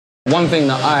One thing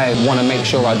that I want to make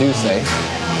sure I do say is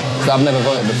that I've never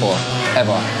voted before,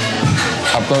 ever.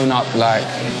 I've grown up, like,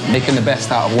 making the best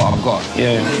out of what I've got.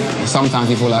 Yeah. Sometimes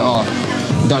you feel like, oh,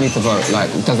 you don't need to vote. Like,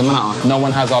 it doesn't matter. No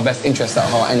one has our best interests at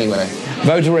heart anyway.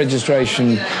 Voter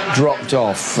registration dropped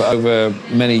off over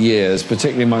many years,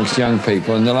 particularly amongst young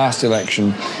people. In the last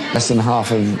election, less than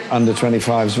half of under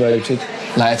 25s voted.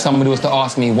 Like, if somebody was to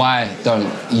ask me why don't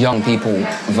young people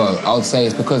vote, I would say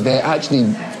it's because they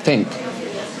actually think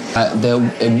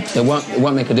it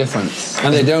won't make a difference.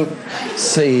 And they don't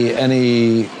see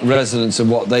any resonance of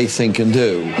what they think and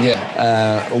do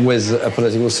with a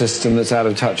political system that's out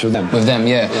of touch with them. With them,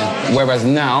 yeah. Whereas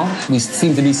now, we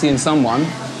seem to be seeing someone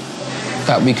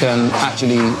that we can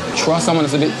actually trust, someone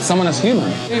that's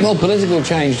human. Well, political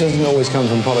change doesn't always come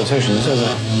from politicians, does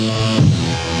it?